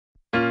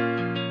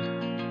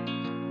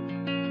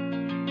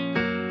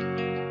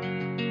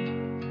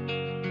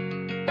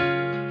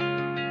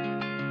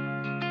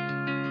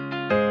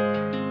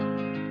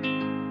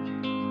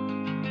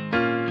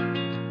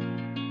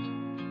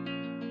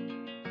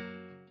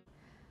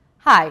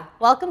Hi,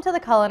 welcome to the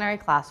Culinary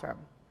Classroom.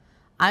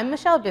 I'm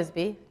Michele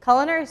Bisbee,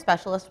 Culinary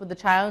Specialist with the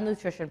Child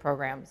Nutrition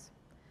Programs.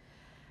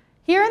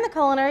 Here in the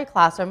Culinary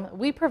Classroom,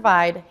 we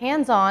provide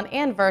hands-on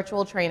and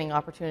virtual training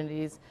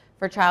opportunities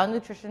for child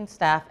nutrition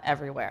staff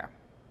everywhere.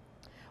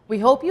 We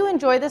hope you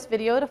enjoy this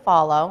video to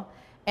follow,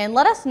 and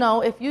let us know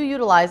if you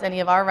utilize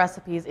any of our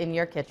recipes in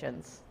your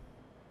kitchens.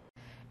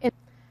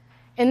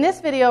 In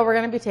this video, we're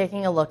going to be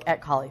taking a look at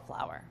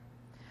cauliflower.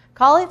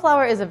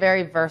 Cauliflower is a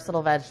very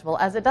versatile vegetable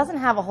as it doesn't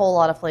have a whole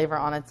lot of flavor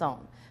on its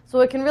own, so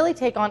it can really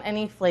take on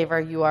any flavor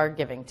you are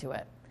giving to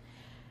it.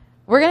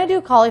 We're going to do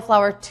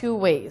cauliflower two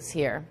ways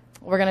here.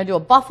 We're going to do a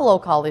buffalo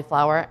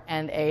cauliflower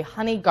and a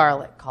honey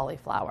garlic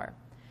cauliflower.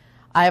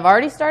 I've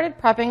already started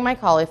prepping my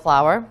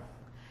cauliflower,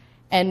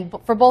 and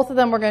for both of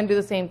them we're going to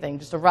do the same thing,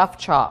 just a rough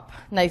chop,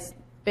 nice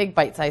big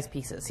bite-sized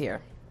pieces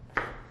here.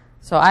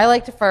 So I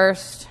like to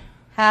first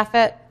half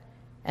it,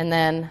 and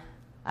then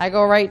I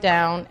go right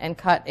down and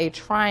cut a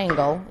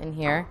triangle in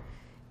here,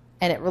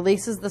 and it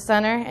releases the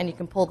center, and you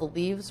can pull the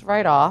leaves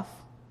right off.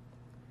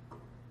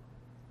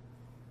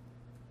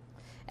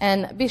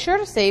 And be sure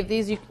to save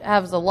these. You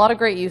have a lot of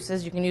great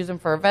uses. You can use them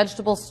for a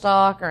vegetable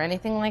stock or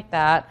anything like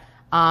that.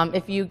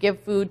 If you give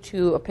food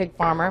to a pig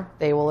farmer,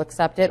 they will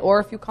accept it, or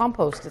if you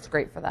compost, it's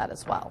great for that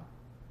as well.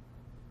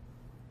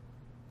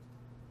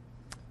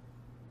 So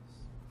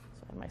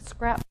I have my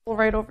scrap bowl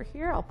right over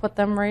here. I'll put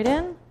them right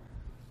in.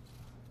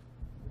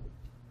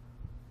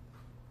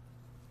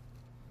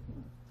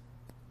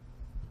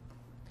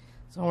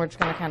 So we're just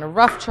going to kind of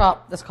rough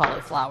chop this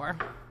cauliflower.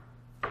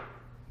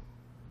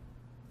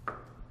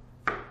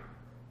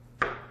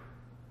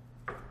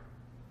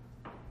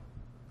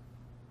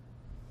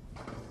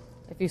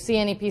 If you see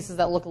any pieces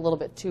that look a little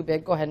bit too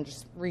big, go ahead and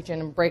just reach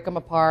in and break them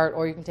apart,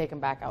 or you can take them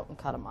back out and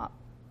cut them up.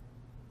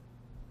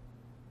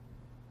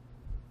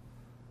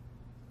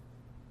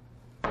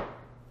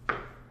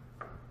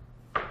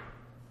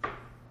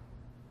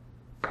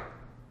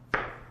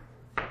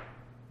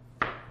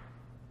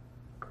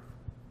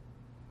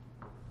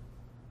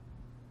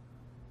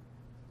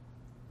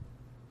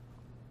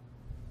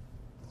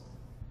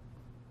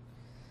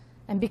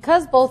 And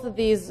because both of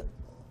these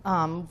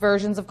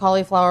versions of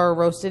cauliflower are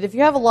roasted, if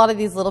you have a lot of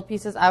these little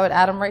pieces, I would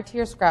add them right to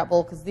your scrap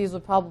bowl because these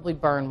would probably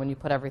burn when you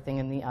put everything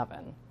in the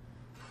oven.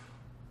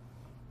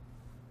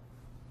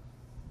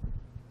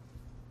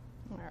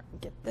 All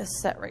right, get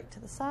this set right to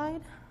the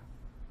side.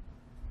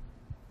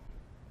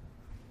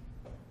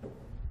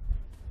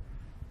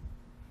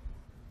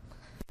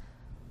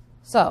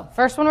 So,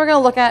 first one we're going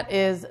to look at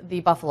is the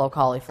buffalo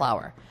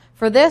cauliflower.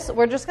 For this,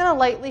 we're just going to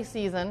lightly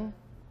season.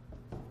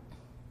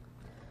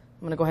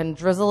 I'm going to go ahead and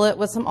drizzle it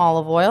with some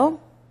olive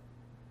oil.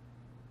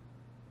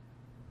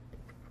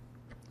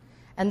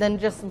 And then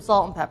just some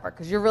salt and pepper,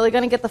 because you're really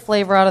going to get the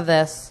flavor out of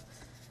this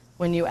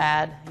when you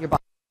add your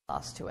buffalo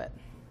sauce to it.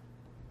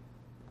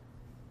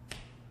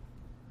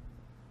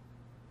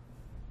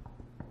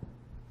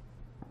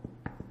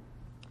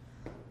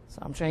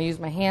 So I'm trying to use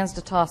my hands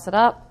to toss it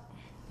up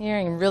here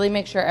and really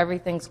make sure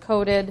everything's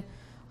coated.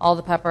 All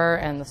the pepper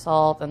and the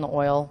salt and the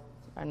oil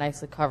are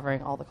nicely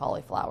covering all the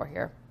cauliflower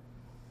here.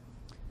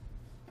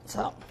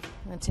 So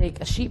I'm going to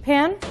take a sheet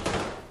pan.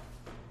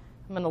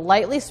 I'm going to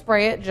lightly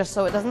spray it just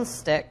so it doesn't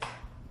stick.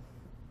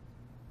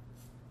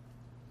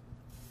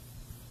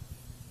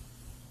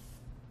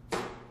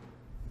 And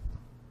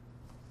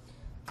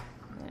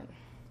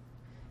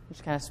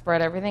just kind of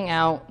spread everything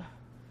out.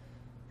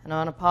 And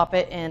I'm going to pop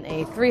it in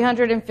a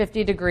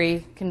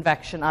 350-degree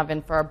convection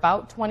oven for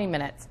about 20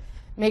 minutes.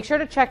 Make sure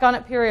to check on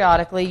it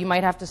periodically. You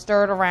might have to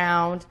stir it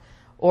around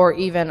or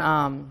even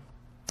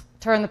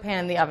turn the pan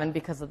in the oven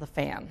because of the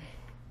fan.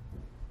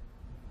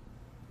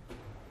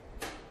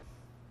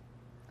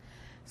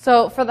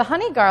 So for the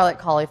honey garlic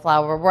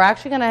cauliflower, we're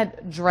actually going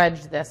to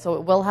dredge this, so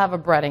it will have a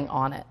breading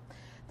on it.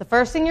 The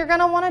first thing you're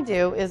going to want to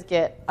do is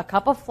get a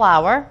cup of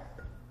flour,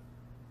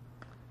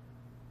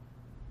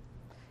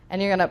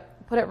 and you're going to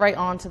put it right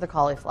onto the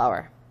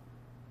cauliflower.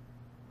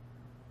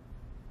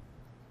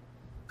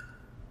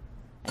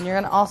 And you're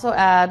going to also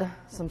add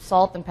some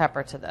salt and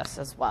pepper to this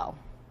as well.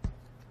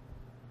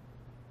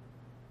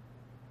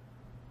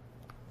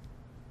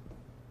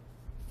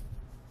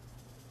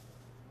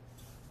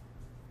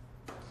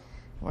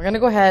 We're going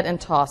to go ahead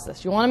and toss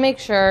this. You want to make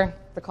sure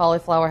the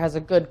cauliflower has a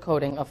good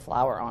coating of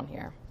flour on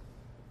here.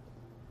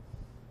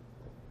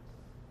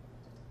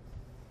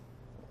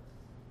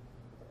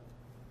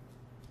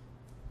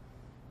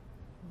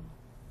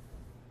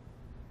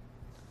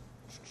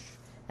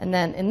 And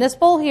then in this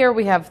bowl here,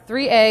 we have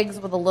 3 eggs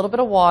with a little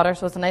bit of water,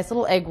 so it's a nice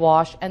little egg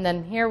wash. And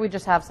then here we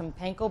just have some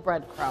panko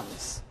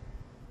breadcrumbs.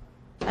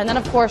 And then,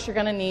 of course, you're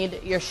going to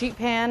need your sheet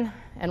pan.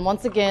 And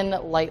once again,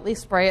 lightly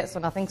spray it so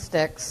nothing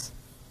sticks.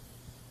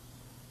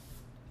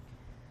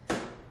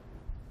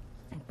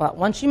 But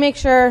once you make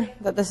sure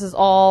that this is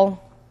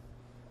all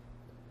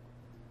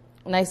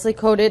nicely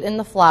coated in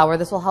the flour,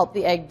 this will help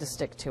the egg to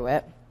stick to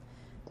it.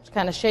 Just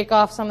kind of shake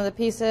off some of the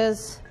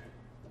pieces,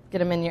 get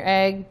them in your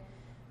egg,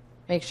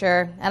 make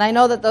sure. And I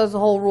know that there's the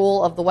whole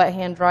rule of the wet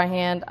hand, dry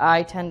hand.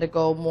 I tend to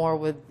go more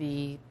with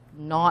the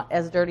not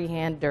as dirty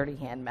hand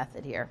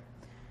method here.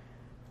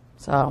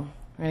 So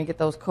we're going to get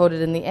those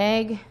coated in the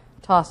egg,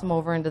 toss them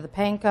over into the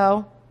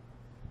panko.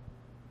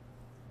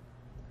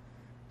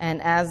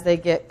 And as they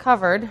get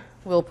covered,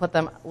 we'll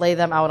lay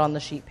them out on the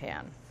sheet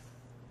pan.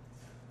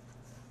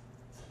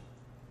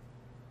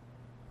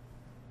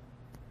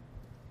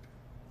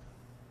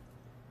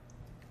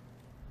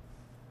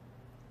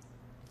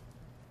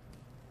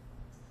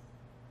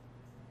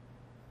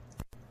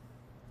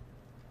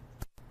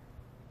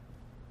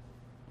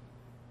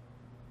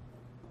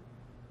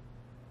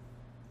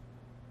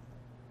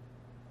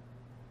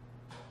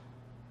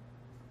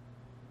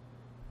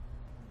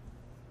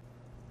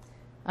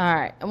 All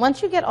right, and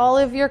once you get all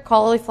of your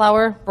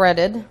cauliflower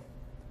breaded,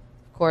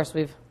 of course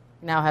we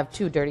now have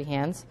 2 dirty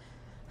hands,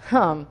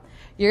 you're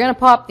going to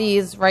pop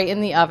these right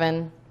in the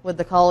oven with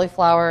the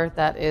cauliflower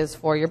that is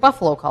for your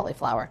buffalo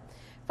cauliflower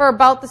for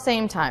about the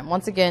same time.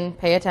 Once again,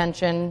 pay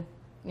attention,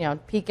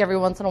 peek every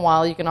once in a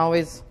while. You can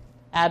always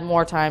add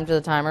more time to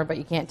the timer, but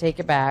you can't take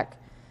it back.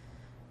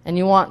 And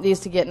you want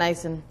these to get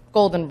nice and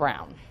golden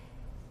brown.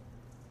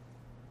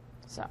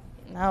 So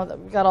now that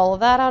we've got all of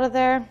that out of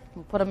there,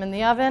 we'll put them in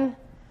the oven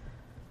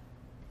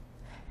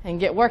and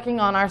get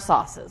working on our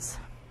sauces.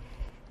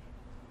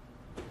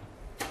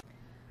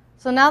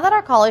 So now that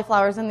our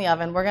cauliflower is in the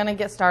oven, we're going to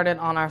get started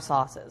on our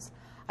sauces.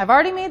 I've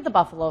already made the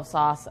buffalo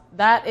sauce.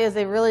 That is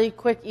a really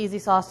quick, easy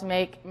sauce to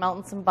make. Melt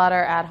in some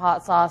butter, add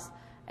hot sauce,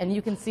 and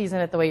you can season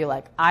it the way you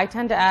like. I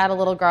tend to add a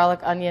little garlic,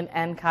 onion,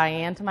 and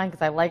cayenne to mine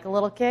because I like a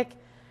little kick.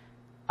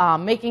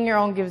 Making your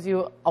own gives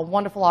you a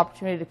wonderful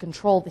opportunity to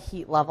control the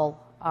heat level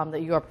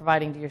that you are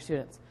providing to your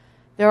students.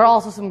 There are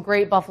also some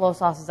great buffalo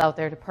sauces out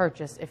there to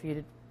purchase if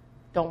you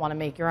don't want to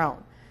make your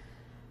own.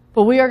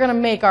 But we are going to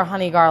make our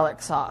honey garlic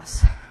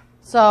sauce.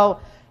 So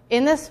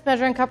in this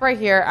measuring cup right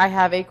here, I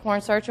have a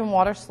cornstarch and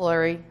water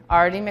slurry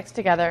already mixed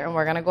together, and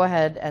we're going to go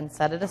ahead and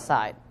set it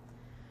aside.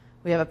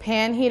 We have a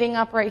pan heating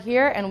up right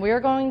here, and we are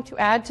going to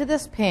add to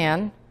this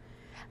pan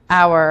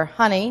our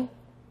honey.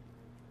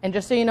 And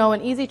just so you know,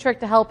 an easy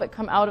trick to help it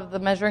come out of the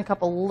measuring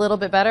cup a little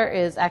bit better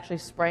is actually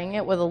spraying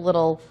it with a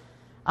little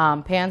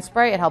pan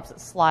spray. It helps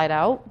it slide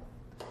out.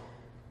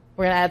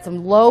 We're going to add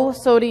some low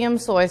sodium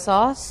soy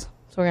sauce.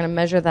 So we're going to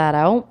measure that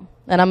out.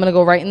 And I'm going to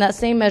go right in that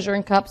same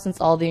measuring cup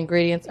since all the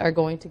ingredients are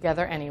going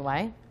together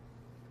anyway.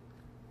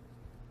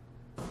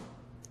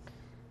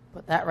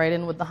 Put that right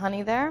in with the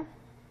honey there.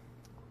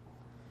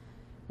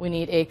 We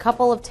need a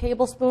couple of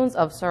tablespoons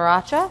of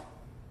sriracha.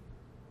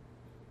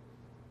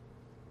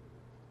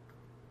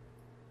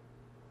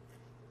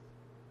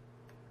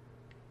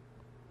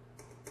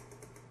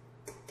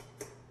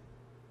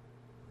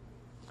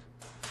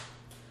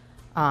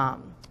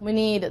 We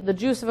need the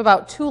juice of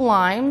about 2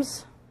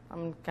 limes.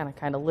 I'm going to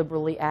kind of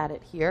liberally add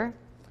it here.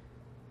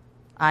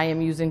 I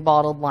am using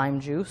bottled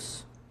lime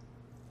juice.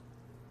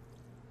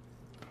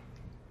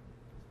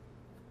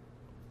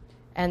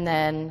 And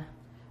then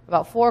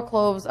about 4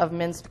 cloves of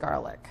minced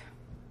garlic.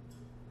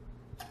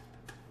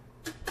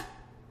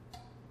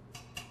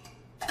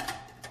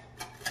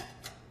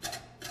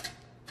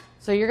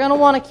 So you're going to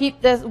want to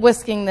keep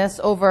whisking this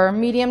over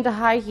medium to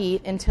high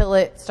heat until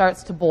it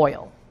starts to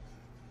boil.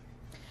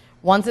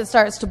 Once it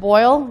starts to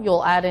boil,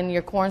 you'll add in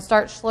your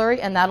cornstarch slurry,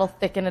 and that'll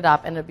thicken it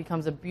up, and it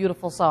becomes a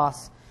beautiful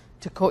sauce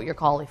to coat your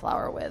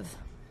cauliflower with.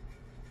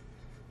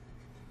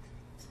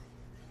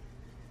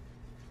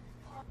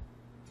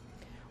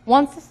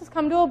 Once this has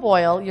come to a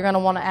boil, you're going to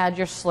want to add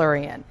your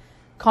slurry in,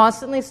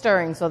 constantly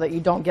stirring so that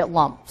you don't get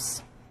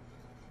lumps.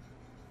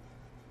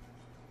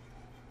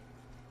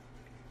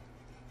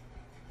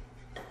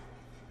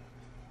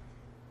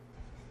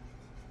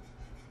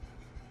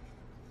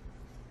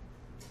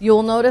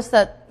 You'll notice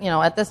that,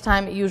 at this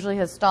time it usually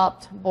has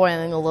stopped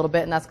boiling a little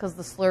bit, and that's because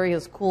the slurry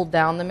has cooled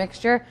down the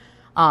mixture.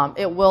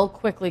 It will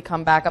quickly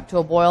come back up to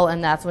a boil,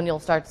 and that's when you'll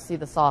start to see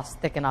the sauce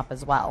thicken up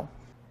as well.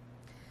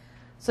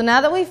 So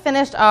now that we've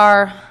finished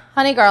our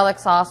honey garlic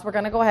sauce, we're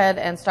going to go ahead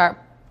and start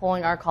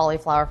pulling our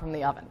cauliflower from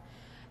the oven.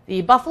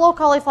 The buffalo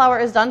cauliflower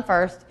is done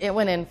first. It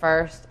went in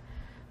first.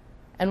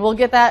 And we'll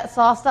get that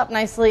sauced up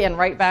nicely and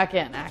right back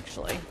in,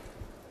 actually.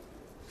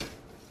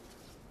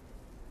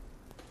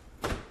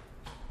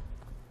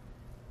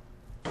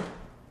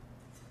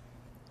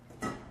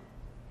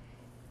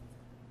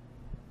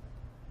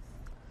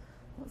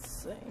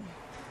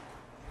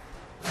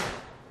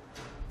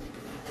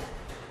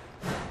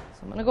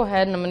 I'm going to go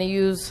ahead and I'm going to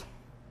use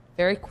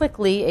very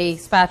quickly a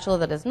spatula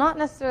that is not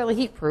necessarily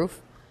heat proof.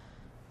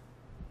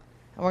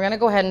 And we're going to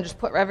go ahead and just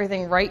put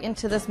everything right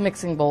into this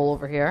mixing bowl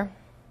over here.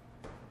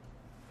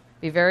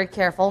 Be very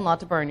careful not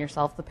to burn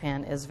yourself. The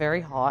pan is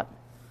very hot.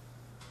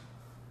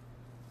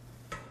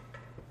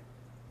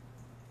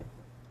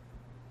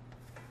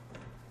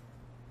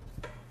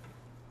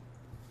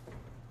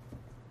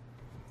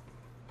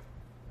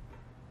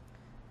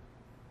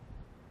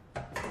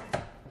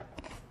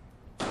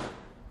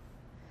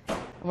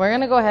 We're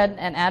going to go ahead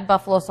and add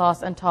buffalo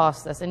sauce and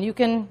toss this. And you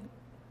can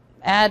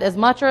add as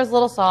much or as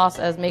little sauce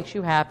as makes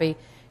you happy.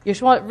 You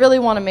really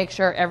want to make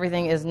sure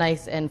everything is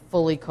nice and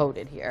fully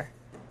coated here.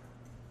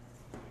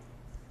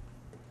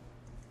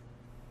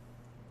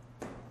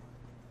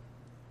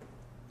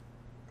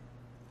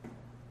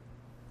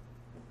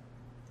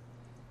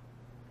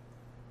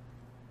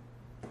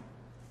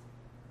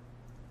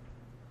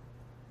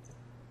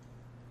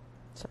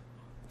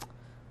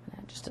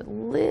 just a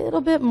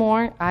little bit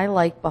more. I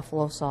like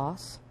buffalo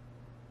sauce.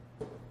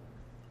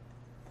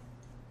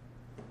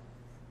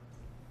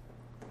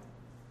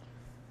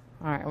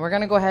 All right, and we're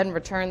going to go ahead and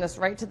return this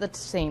right to the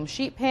same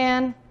sheet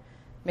pan,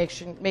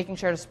 making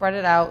sure to spread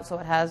it out so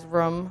it has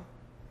room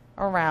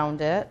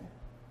around it.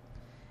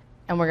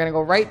 And we're going to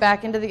go right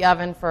back into the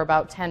oven for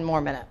about 10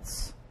 more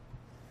minutes.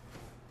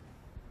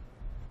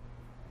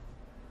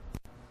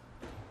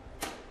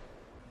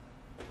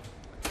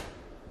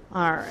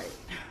 All right.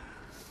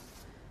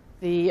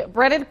 The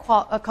breaded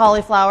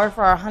cauliflower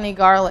for our honey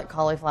garlic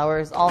cauliflower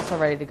is also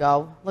ready to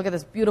go. Look at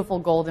this beautiful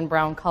golden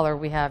brown color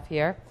we have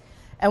here.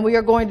 And we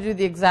are going to do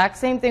the exact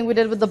same thing we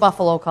did with the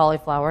buffalo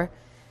cauliflower.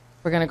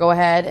 We're going to go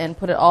ahead and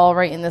put it all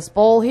right in this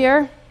bowl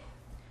here.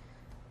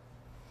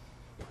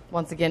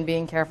 Once again,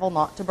 being careful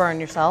not to burn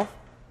yourself.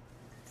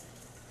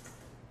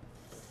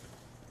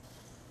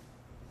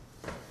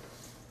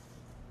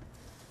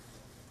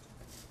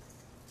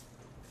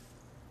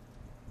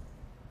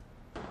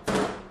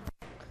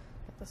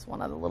 Get this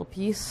one other little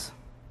piece.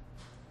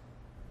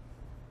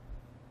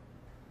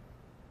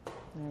 There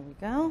we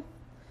go.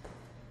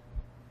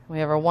 We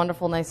have our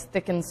wonderful, nice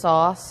thickened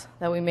sauce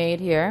that we made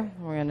here.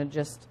 We're going to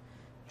just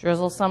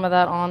drizzle some of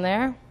that on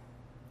there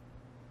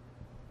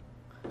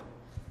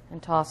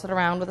and toss it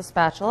around with a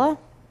spatula.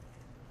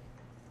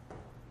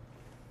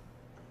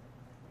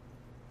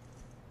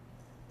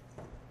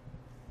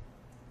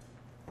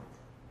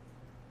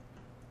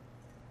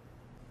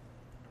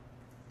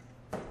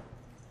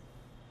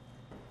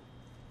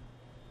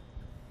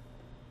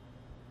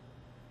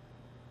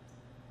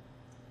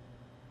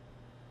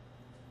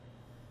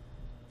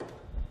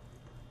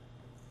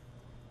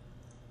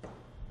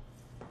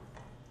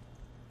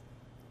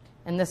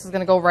 And this is going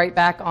to go right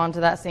back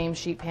onto that same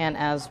sheet pan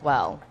as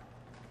well.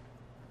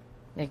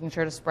 Making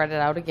sure to spread it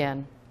out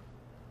again.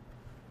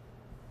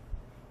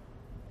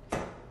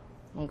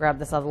 I'll grab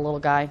this other little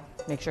guy,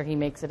 make sure he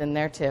makes it in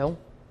there too.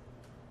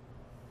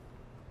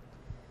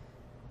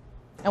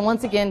 And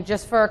once again,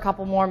 just for a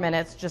couple more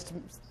minutes, just to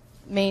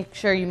make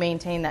sure you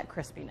maintain that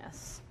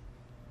crispiness.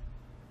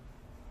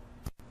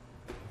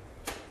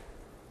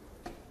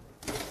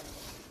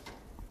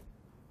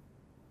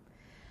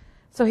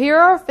 So here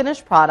are our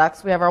finished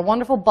products. We have our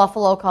wonderful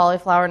buffalo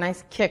cauliflower,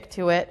 nice kick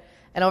to it.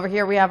 And over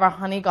here we have our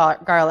honey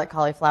garlic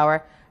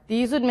cauliflower.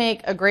 These would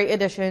make a great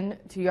addition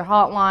to your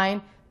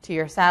hotline, to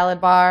your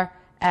salad bar,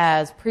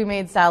 as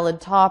pre-made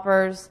salad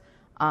toppers.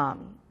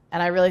 And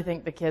I really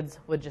think the kids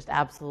would just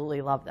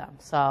absolutely love them.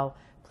 So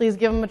please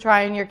give them a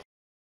try in your